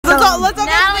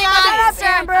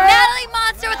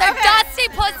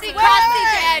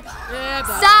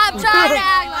I'm trying to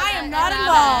act like I am not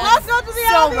involved. Let's go to the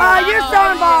album. You're so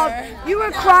involved. You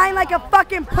were crying like a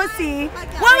fucking pussy.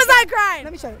 When was I crying?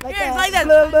 Let me show you. Like Here, that. like this.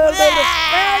 Where's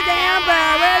Amber?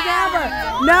 Where's Amber?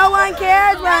 No one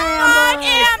cares where Amber Fuck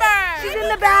is. Amber. She's in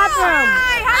the bathroom.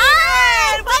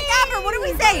 Hi. Fuck Amber. What are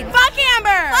we saying? Fuck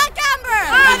Amber. Fuck Amber.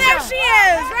 Oh, there she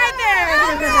is. Right there.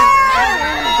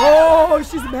 Oh,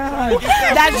 she's mad.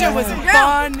 That shit was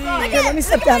funny. Here, let me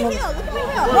step down a little.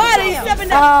 What are you stepping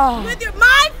down? With your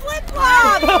my flip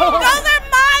flops. Those are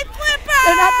my flippers.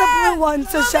 They're not the blue ones,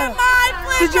 so shut up.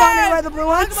 Did you want me to wear the blue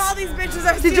ones? Look at all these bitches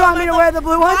are Did you want me to wear the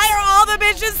blue ones? Why are all the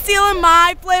bitches stealing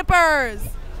my flippers?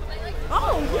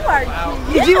 Oh, you are.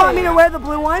 Did you want me to wear the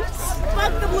blue ones?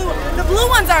 Fuck the blue. The blue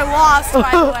ones are lost,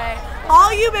 by the way.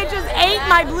 All you bitches ate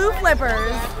my blue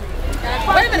flippers.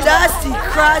 Dusty,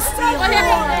 crusty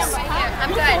whores. I'm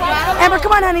good. Amber,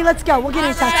 come on, honey, let's go. We'll get in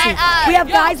a taxi. We have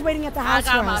guys waiting at the house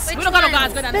for us. We don't got no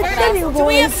guys. The new boys. Do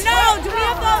we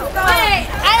have those? Wait,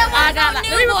 I don't want no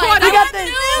new boys. We got the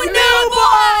new